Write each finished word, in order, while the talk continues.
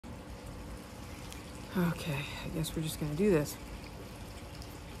Okay, I guess we're just gonna do this.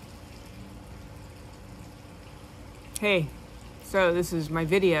 Hey, so this is my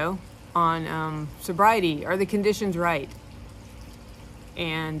video on sobriety. Are the conditions right?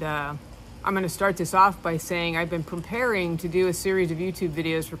 And I'm gonna start this off by saying I've been preparing to do a series of YouTube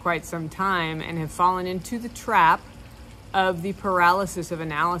videos for quite some time and have fallen into the trap of the paralysis of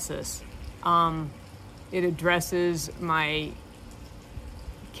analysis. It addresses my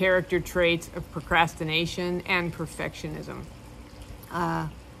character traits of procrastination and perfectionism.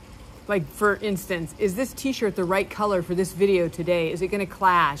 Like, for instance, is this t-shirt the right color for this video today? Is it going to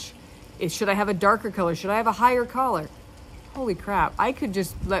clash? Should I have a darker color? Should I have a higher color? Holy crap, I could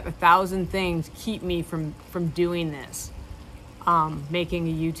just let 1,000 things keep me from doing this. Making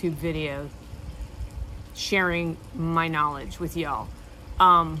a YouTube video, sharing my knowledge with y'all.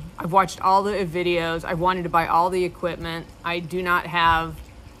 I've watched all the videos. I wanted to buy all the equipment. I do not have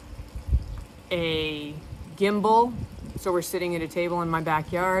a gimbal, so we're sitting at a table in my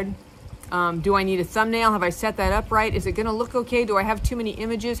backyard. Do I need a thumbnail? Have I set that up right? Is it gonna look okay? Do I have too many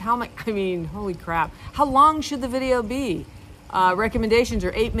images? Holy crap. How long should the video be? Recommendations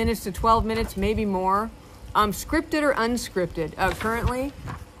are 8 minutes to 12 minutes, maybe more. Scripted or unscripted? Currently,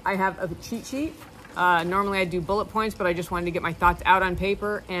 I have a cheat sheet. Normally I do bullet points, but I just wanted to get my thoughts out on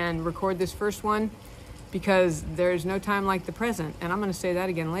paper and record this first one because there's no time like the present. And I'm gonna say that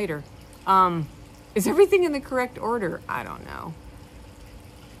again later. Is everything in the correct order? I don't know.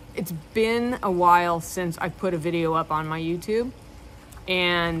 It's been a while since I've put a video up on my YouTube,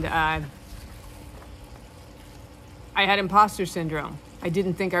 and I had imposter syndrome. I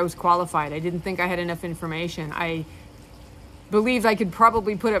didn't think I was qualified. I didn't think I had enough information. I believed I could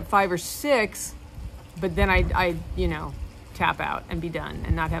probably put up 5 or 6, but then I tap out and be done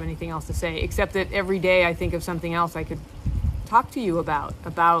and not have anything else to say, except that every day I think of something else I could talk to you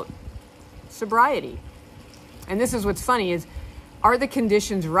about sobriety. And this is what's funny is, Are the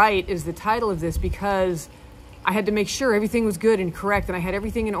Conditions Right is the title of this because I had to make sure everything was good and correct and I had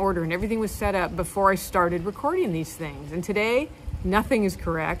everything in order and everything was set up before I started recording these things. And today, nothing is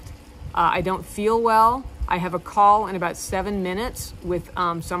correct. I don't feel well. I have a call in about 7 minutes with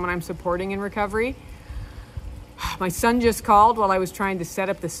someone I'm supporting in recovery. My son just called while I was trying to set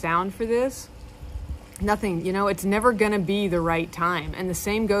up the sound for this. Nothing, it's never gonna be the right time. And the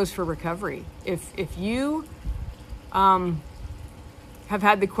same goes for recovery. If you have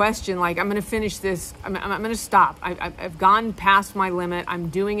had the question, like, I'm gonna finish this, I'm gonna stop. I've gone past my limit, I'm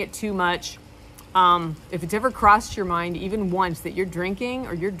doing it too much. If it's ever crossed your mind even once that you're drinking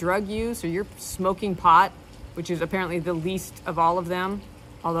or your drug use or you're smoking pot, which is apparently the least of all of them,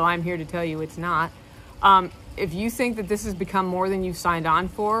 although I'm here to tell you it's not. If you think that this has become more than you've signed on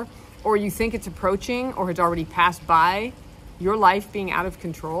for, or you think it's approaching or has already passed by, your life being out of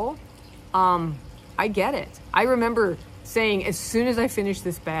control, I get it. I remember saying, as soon as I finish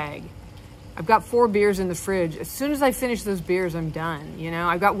this bag, I've got 4 beers in the fridge. As soon as I finish those beers, I'm done.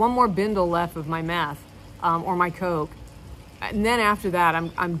 I've got 1 more bindle left of my meth or my Coke. And then after that,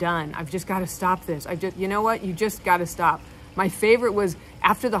 I'm done. I've just got to stop this. You know what? You just got to stop. My favorite was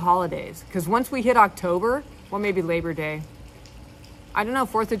after the holidays, because once we hit October, well, maybe Labor Day, I don't know,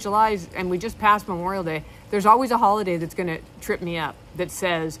 4th of July, and we just passed Memorial Day. There's always a holiday that's going to trip me up that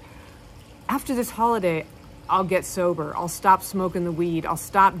says, after this holiday, I'll get sober. I'll stop smoking the weed. I'll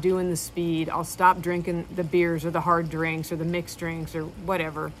stop doing the speed. I'll stop drinking the beers or the hard drinks or the mixed drinks or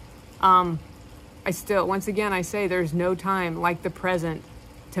whatever. Once again, I say there's no time like the present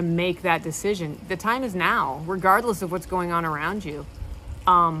to make that decision. The time is now, regardless of what's going on around you.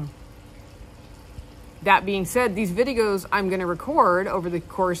 That being said, these videos I'm going to record over the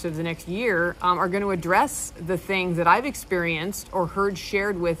course of the next year are going to address the things that I've experienced or heard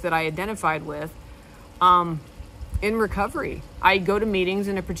shared with that I identified with in recovery. I go to meetings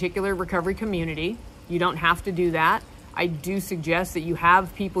in a particular recovery community. You don't have to do that. I do suggest that you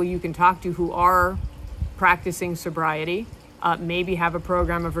have people you can talk to who are practicing sobriety, maybe have a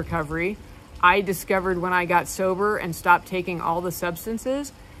program of recovery. I discovered when I got sober and stopped taking all the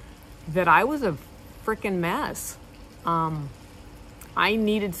substances that I was a freaking mess. I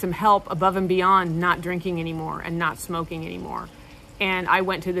needed some help above and beyond not drinking anymore and not smoking anymore. And I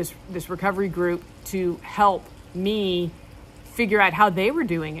went to this recovery group to help me figure out how they were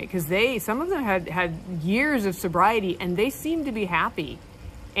doing it, because some of them had years of sobriety and they seemed to be happy.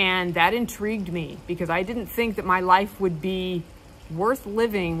 And that intrigued me because I didn't think that my life would be worth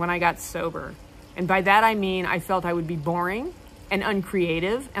living when I got sober. And by that I mean I felt I would be boring and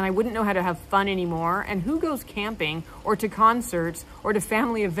uncreative, and I wouldn't know how to have fun anymore. And who goes camping or to concerts or to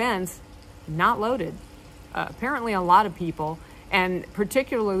family events not loaded? Apparently a lot of people. and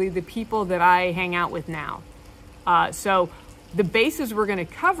particularly the people that I hang out with now. So the bases we're going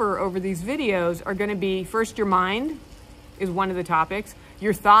to cover over these videos are going to be, first, your mind is one of the topics,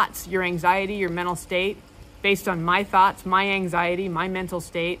 your thoughts, your anxiety, your mental state, based on my thoughts, my anxiety, my mental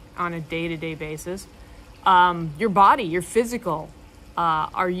state on a day-to-day basis. Your body, your physical.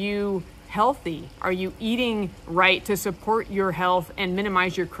 Are you healthy? Are you eating right to support your health and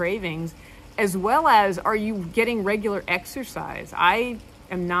minimize your cravings? As well as, are you getting regular exercise? I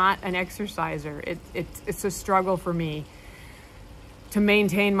am not an exerciser. It's a struggle for me to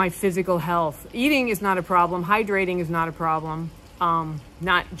maintain my physical health. Eating is not a problem. Hydrating is not a problem,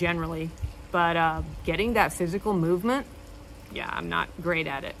 not generally. But getting that physical movement, yeah, I'm not great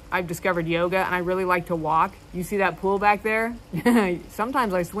at it. I've discovered yoga, and I really like to walk. You see that pool back there?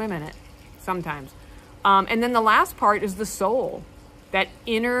 Sometimes I swim in it. Sometimes. And then the last part is the soul, that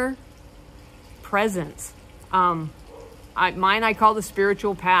inner presence. Mine I call the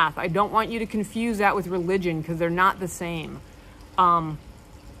spiritual path. I don't want you to confuse that with religion, because they're not the same.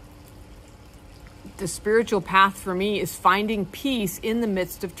 The spiritual path for me is finding peace in the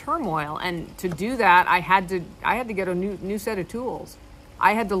midst of turmoil. And to do that, I had to get a new set of tools.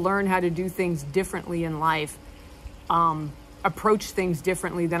 I had to learn how to do things differently in life, approach things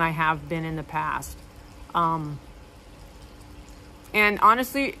differently than I have been in the past. And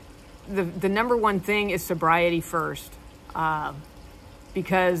honestly, the number one thing is sobriety first.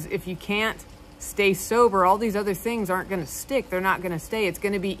 Because if you can't stay sober, all these other things aren't going to stick. They're not going to stay. It's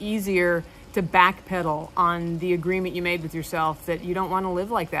going to be easier to backpedal on the agreement you made with yourself that you don't want to live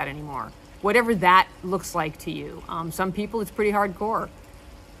like that anymore. Whatever that looks like to you. Some people, it's pretty hardcore.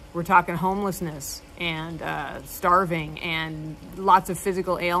 We're talking homelessness and starving and lots of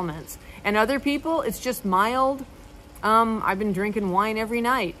physical ailments. And other people, it's just mild. I've been drinking wine every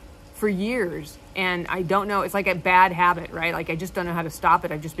night for years, and I don't know, it's like a bad habit, right? Like I just don't know how to stop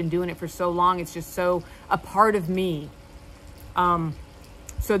it. I've just been doing it for so long. It's just so a part of me.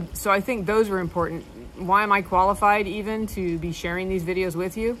 So I think those are important. Why am I qualified even to be sharing these videos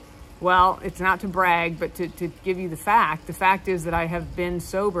with you? Well, it's not to brag, but to give you the fact. The fact is that I have been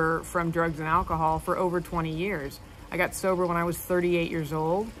sober from drugs and alcohol for over 20 years. I got sober when I was 38 years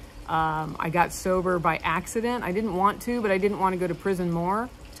old. I got sober by accident. I didn't want to, but I didn't want to go to prison more.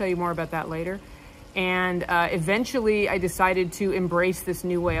 I'll tell you more about that later. And eventually I decided to embrace this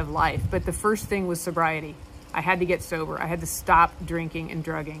new way of life. But the first thing was sobriety. I had to get sober. I had to stop drinking and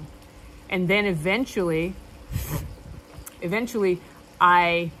drugging. And then eventually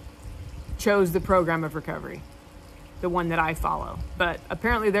I chose the program of recovery, the one that I follow. But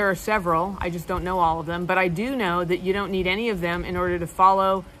apparently there are several. I just don't know all of them. But I do know that you don't need any of them in order to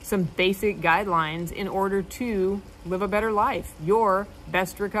follow some basic guidelines in order to live a better life, your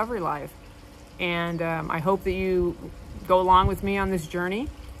best recovery life. And I hope that you go along with me on this journey.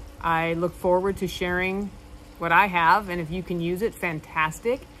 I look forward to sharing what I have, and if you can use it,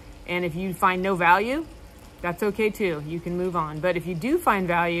 fantastic. And if you find no value, that's okay too. You can move on. But if you do find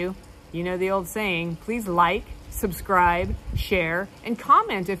value, you know the old saying, please like, subscribe, share, and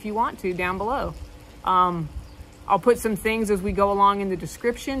comment if you want to down below. I'll put some things as we go along in the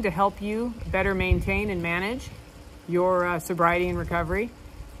description to help you better maintain and manage your sobriety and recovery.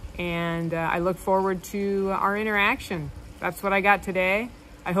 And I look forward to our interaction. That's what I got today.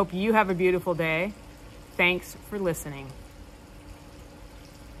 I hope you have a beautiful day. Thanks for listening.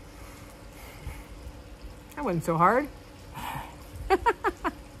 That wasn't so hard.